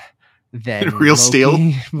than Real Loki,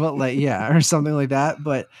 Steel, but like or something like that,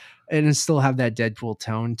 but and still have that Deadpool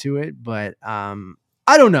tone to it. But I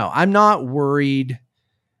don't know, I'm not worried.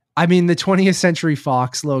 I mean, the 20th Century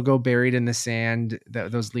Fox logo buried in the sand,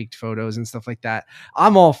 those leaked photos and stuff like that,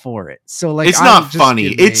 I'm all for it. So like, it's not funny.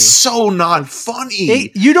 It's so not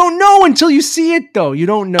funny. You don't know until you see it, though. You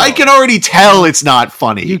don't know. I can already tell it's not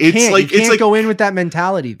funny. You can't go in with that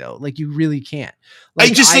mentality, though. Like, you really can't.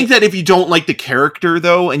 Like, I just think that if you don't like the character,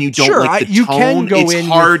 though, and you don't like the tone, it's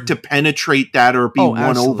hard to penetrate that or be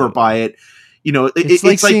won over by it. It's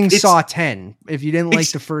like seeing Saw 10. If you didn't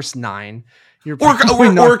like the first 9. Or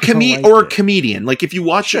a comedian. Like, if you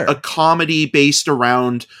watch a comedy based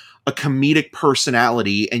around a comedic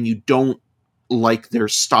personality and you don't like their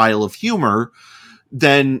style of humor,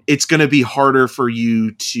 then it's going to be harder for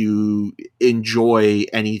you to enjoy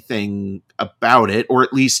anything about it, or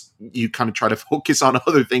at least you kind of try to focus on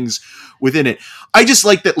other things within it. I just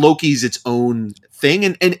like that Loki's its own thing,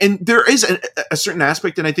 and there is a certain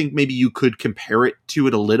aspect, and I think maybe you could compare it to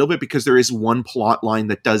it a little bit, because there is one plot line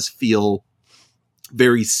that does feel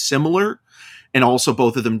very similar, and also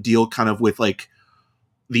both of them deal kind of with like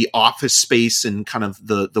the office space and kind of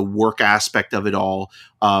the work aspect of it all.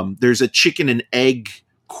 There's a chicken and egg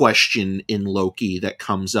question in Loki that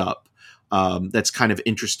comes up that's kind of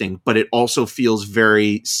interesting, but it also feels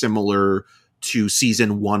very similar to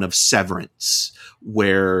season 1 of Severance,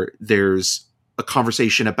 where there's a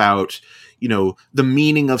conversation about, the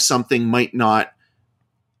meaning of something might not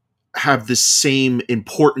have the same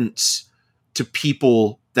importance to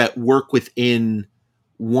people that work within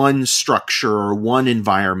one structure or one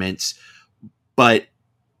environment, but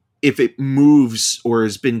if it moves or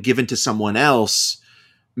has been given to someone else,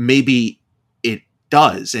 maybe it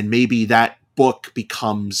does, and maybe that book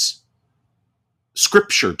becomes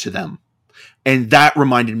scripture to them. And that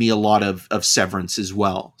reminded me a lot of Severance as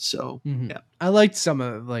well. So yeah, I liked some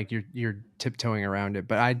of like you're tiptoeing around it,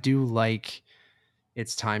 but I do like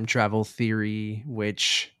its time travel theory,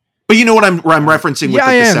 which. But you know what I'm referencing with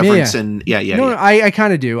the Severance and I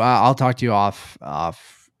kind of do. I'll talk to you off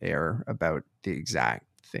air about the exact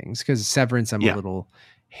things, because Severance I'm a little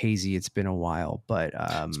hazy. It's been a while, but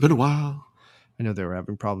it's been a while. I know they were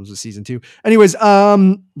having problems with season 2. Anyways,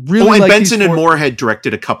 really. And Benson and Moorhead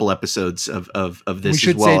directed a couple episodes of this. We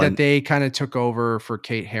should as well, say that they kind of took over for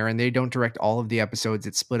Kate Herron. They don't direct all of the episodes.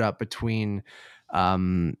 It's split up between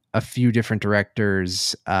a few different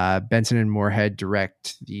directors. Benson and Moorhead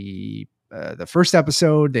direct the first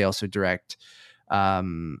episode. They also direct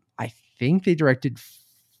I think they directed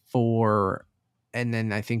 4, and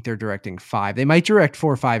then I think they're directing 5. They might direct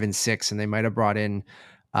 4, 5, and 6, and they might have brought in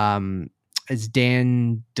it's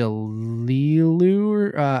Dan DeLilu,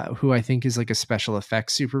 who I think is like a special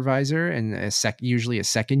effects supervisor and usually a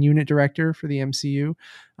second unit director for the MCU.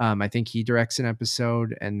 I think he directs an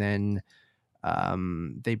episode, and then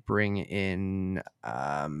they bring in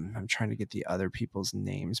I'm trying to get the other people's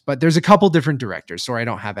names, but there's a couple different directors. Sorry, I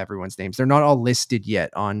don't have everyone's names. They're not all listed yet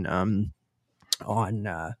on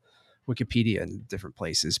Wikipedia and different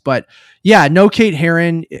places. But yeah, no Kate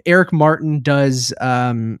Herron. Eric Martin does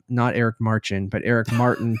not Eric Marchin, but Eric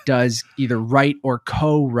Martin does either write or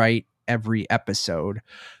co-write every episode.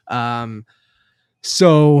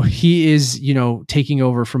 So he is, taking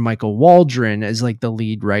over from Michael Waldron as like the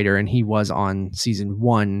lead writer, and he was on season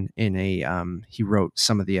 1 in he wrote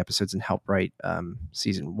some of the episodes and helped write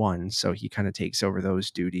season 1. So he kind of takes over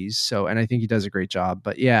those duties. So, and I think he does a great job.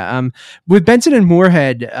 But yeah, with Benson and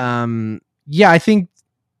Moorhead, I think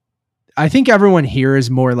everyone here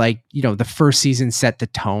is more like, the first season set the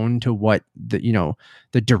tone to what the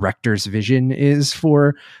director's vision is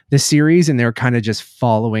for the series, and they're kind of just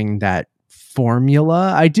following that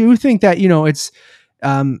formula. I do think that it's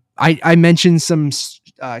I mentioned some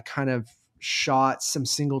kind of shots, some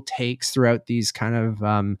single takes throughout these kind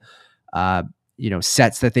of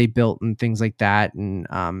sets that they built and things like that,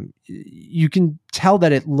 and you can tell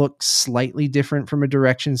that it looks slightly different from a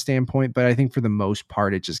direction standpoint, but I think for the most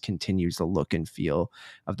part it just continues the look and feel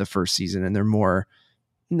of the first season, and they're more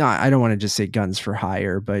I don't want to just say guns for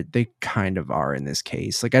hire, but they kind of are in this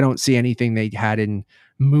case. Like, I don't see anything they had in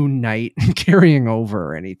Moon Knight carrying over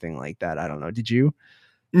or anything like that. I don't know. Did you?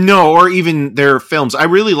 No, or even their films. I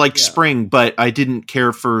really liked Spring, but I didn't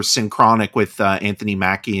care for Synchronic with Anthony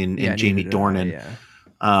Mackie and Jamie Dornan.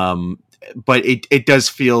 But it does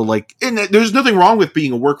feel like, and there's nothing wrong with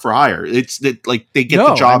being a work for hire. It's that, like, they get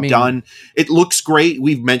the job done. It looks great.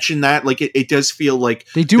 We've mentioned that. Like, it does feel like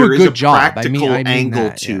they do a good job. Practical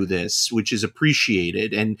angle to this, which is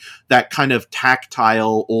appreciated, and that kind of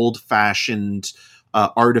tactile, old-fashioned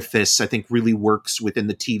artifice, I think, really works within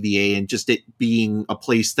the TVA, and just it being a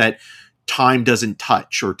place that time doesn't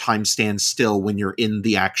touch or time stands still when you're in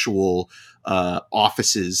the actual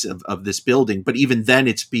offices of this building. But even then,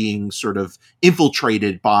 it's being sort of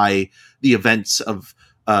infiltrated by the events of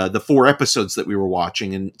the 4 episodes that we were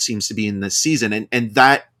watching, and it seems to be in this season. And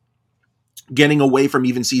that getting away from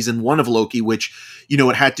even season 1 of Loki, which,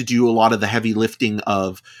 it had to do a lot of the heavy lifting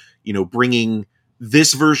of, bringing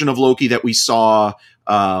this version of Loki that we saw,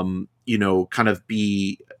 kind of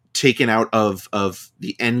be taken out of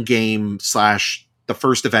the Endgame / the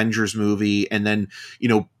first Avengers movie, and then,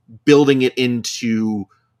 building it into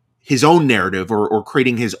his own narrative or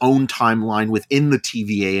creating his own timeline within the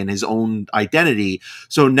TVA and his own identity.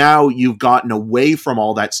 So now you've gotten away from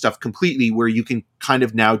all that stuff completely, where you can kind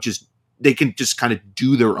of now they can just kind of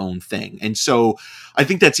do their own thing. And so I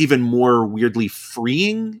think that's even more weirdly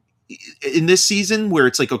freeing in this season, where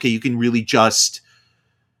it's like, okay, you can really just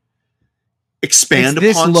expand upon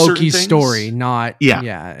this Loki story,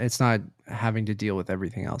 it's not having to deal with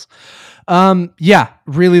everything else.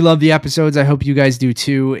 Really love the episodes. I hope you guys do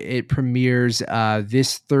too. It premieres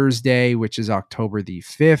this Thursday, which is October the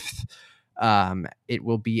 5th. It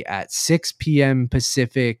will be at 6 p.m.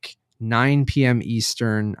 Pacific, 9 p.m.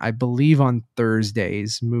 Eastern, I believe, on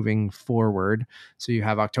Thursdays moving forward. So you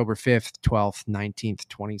have October 5th, 12th, 19th,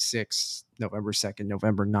 26th, November 2nd,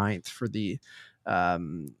 November 9th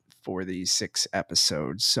for the 6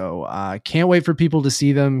 episodes. So can't wait for people to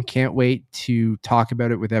see them. Can't wait to talk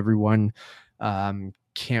about it with everyone.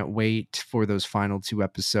 Can't wait for those final 2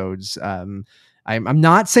 episodes. I'm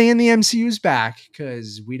not saying the MCU's back,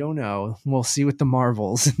 because we don't know. We'll see with the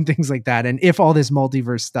Marvels and things like that, and if all this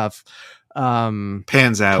multiverse stuff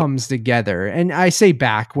pans out, comes together. And I say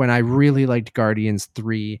back when I really liked Guardians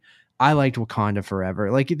 3. I liked Wakanda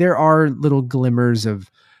Forever. Like, there are little glimmers of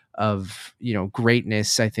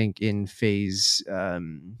greatness, I think, in phase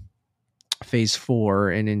 4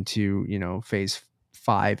 and into phase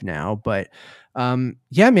 5 now. But man,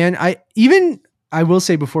 I will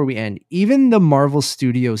say before we end, even the Marvel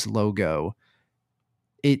Studios logo,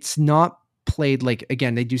 it's not played like,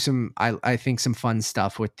 again, they do some, I think, some fun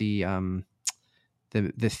stuff with the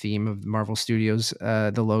theme of Marvel Studios,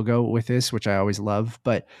 the logo with this, which I always love,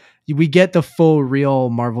 but we get the full real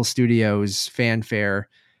Marvel Studios fanfare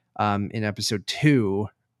in episode 2.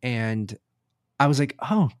 And I was like,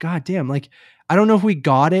 oh, God damn. Like, I don't know if we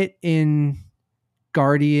got it in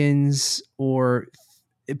Guardians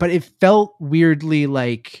but it felt weirdly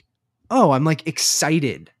like, oh, I'm like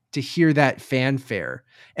excited to hear that fanfare.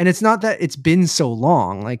 And it's not that it's been so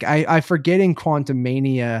long. Like I forget in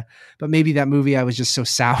Quantumania, but maybe that movie I was just so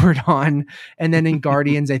soured on. And then in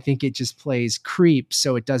Guardians, I think it just plays Creep.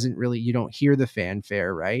 So it doesn't really, you don't hear the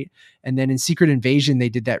fanfare, right? And then in Secret Invasion, they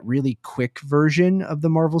did that really quick version of the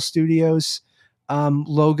Marvel Studios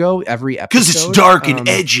logo every episode. Because it's dark and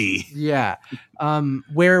edgy. Yeah.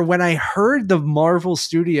 Where when I heard the Marvel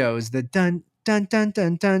Studios, the dun, dun, dun,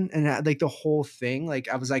 dun, dun, and like the whole thing, like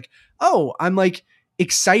I was like, oh, I'm like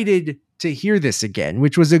excited to hear this again,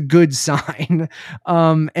 which was a good sign.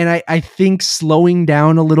 And I think slowing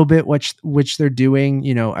down a little bit, which they're doing,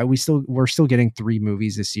 you know, we're still getting 3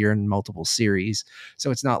 movies this year and multiple series.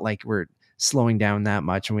 So it's not like we're slowing down that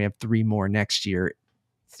much, and we have 3 more next year.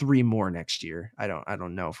 I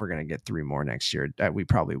don't know if we're going to get 3 more next year. We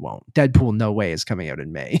probably won't. Deadpool, no way, is coming out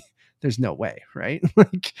in May. There's no way, right?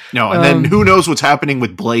 Like, no, and then who knows what's happening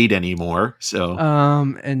with Blade anymore? So,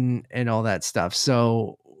 and all that stuff.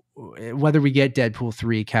 So, whether we get Deadpool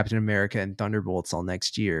 3, Captain America, and Thunderbolts all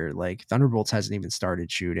next year, like Thunderbolts hasn't even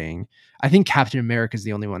started shooting. I think Captain America is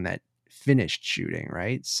the only one that finished shooting,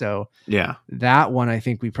 right? So, yeah, that one I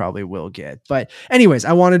think we probably will get. But, anyways,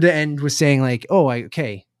 I wanted to end with saying like,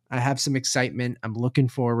 I have some excitement. I'm looking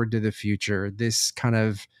forward to the future. This kind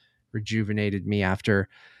of rejuvenated me after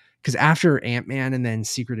Ant-Man and then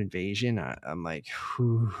Secret Invasion. I'm like,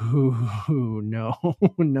 no.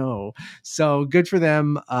 So good for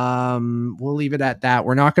them. We'll leave it at that.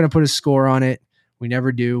 We're not going to put a score on it. We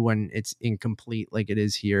never do when it's incomplete like it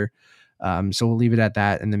is here. So we'll leave it at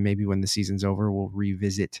that. And then maybe when the season's over, we'll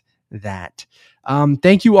revisit that.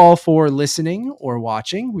 Thank you all for listening or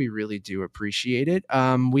watching. We really do appreciate it.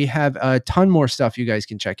 We have a ton more stuff you guys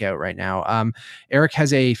can check out right now. Eric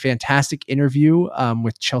has a fantastic interview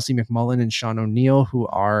with Chelsea McMullen and Sean O'Neill, who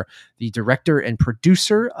are the director and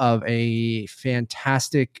producer of a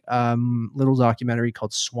fantastic little documentary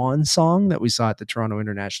called Swan Song that we saw at the Toronto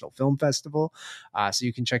International Film Festival. So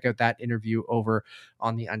you can check out that interview over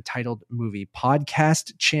on the Untitled Movie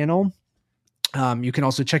Podcast channel. You can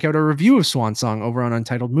also check out a review of Swan Song over on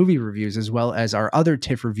Untitled Movie Reviews, as well as our other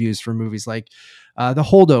TIFF reviews for movies like The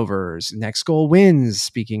Holdovers, Next Goal Wins.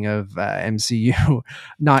 Speaking of MCU,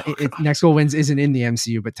 Next Goal Wins isn't in the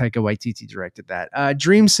MCU, but Taika Waititi directed that.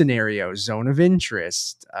 Dream Scenario, Zone of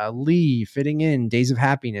Interest, Lee, Fitting In, Days of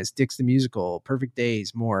Happiness, Dix the Musical, Perfect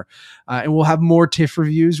Days, more. And we'll have more TIFF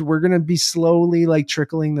reviews. We're going to be slowly like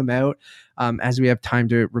trickling them out as we have time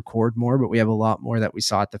to record more, but we have a lot more that we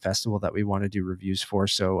saw at the festival that we want to do reviews for.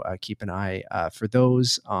 So keep an eye for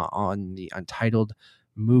those on the Untitled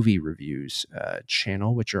Movie Reviews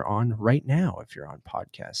channel, which are on right now if you're on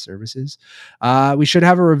podcast services. We should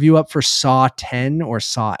have a review up for Saw 10 or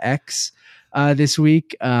Saw X this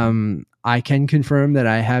week. I can confirm that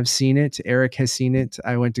I have seen it. Eric has seen it.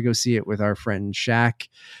 I went to go see it with our friend Shaq.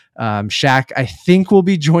 Shaq, I think, will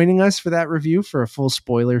be joining us for that review for a full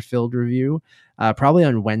spoiler-filled review, probably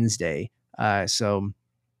on Wednesday. So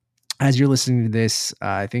as you're listening to this,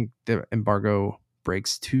 I think the embargo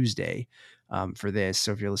breaks Tuesday for this.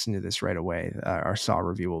 So if you're listening to this right away, our Saw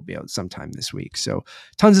review will be out sometime this week. So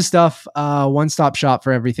tons of stuff. One-stop shop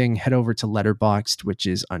for everything. Head over to Letterboxd, which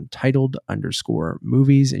is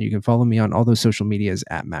Untitled_movies. And you can follow me on all those social medias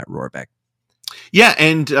at Matt Rohrbeck. Yeah,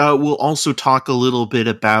 and we'll also talk a little bit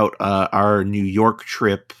about our New York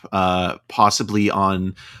trip, possibly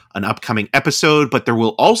on an upcoming episode, but there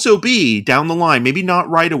will also be down the line, maybe not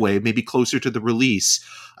right away, maybe closer to the release,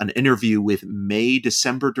 an interview with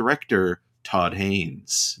May-December director Todd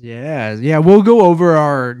Haynes. Yeah, we'll go over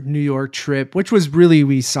our New York trip, which was really,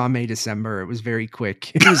 we saw May-December. It was very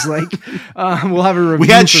quick. It was like, we'll have a review. We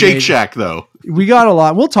had Shake Shack, though. We got a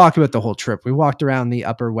lot. We'll talk about the whole trip. We walked around the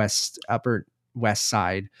upper west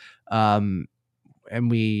side, and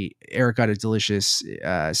Eric got a delicious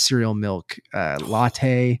cereal milk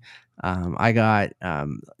latte. I got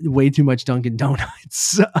way too much Dunkin'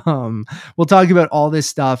 Donuts. We'll talk about all this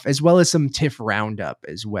stuff, as well as some TIFF roundup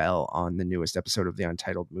as well on the newest episode of the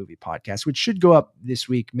Untitled Movie Podcast, which should go up this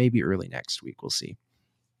week, maybe early next week. We'll see.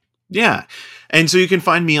 Yeah. And so you can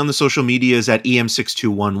find me on the social medias at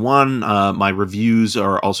EM6211. My reviews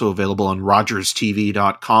are also available on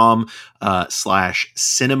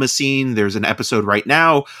rogerstv.com/cinemascene. There's an episode right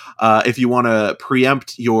now. If you want to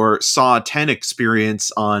preempt your Saw 10 experience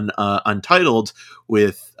on Untitled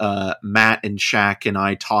with Matt and Shaq and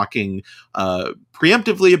I talking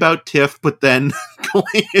preemptively about TIFF, but then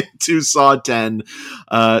going into Saw 10.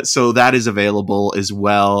 So that is available as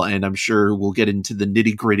well. And I'm sure we'll get into the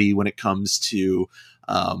nitty gritty when it comes to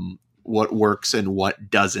what works and what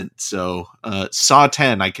doesn't. So Saw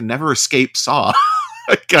 10, I can never escape Saw.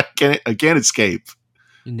 I can't escape.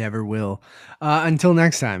 You never will. Until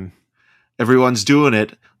next time. Everyone's doing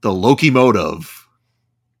it. The Loki motive.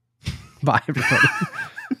 Bye, everybody.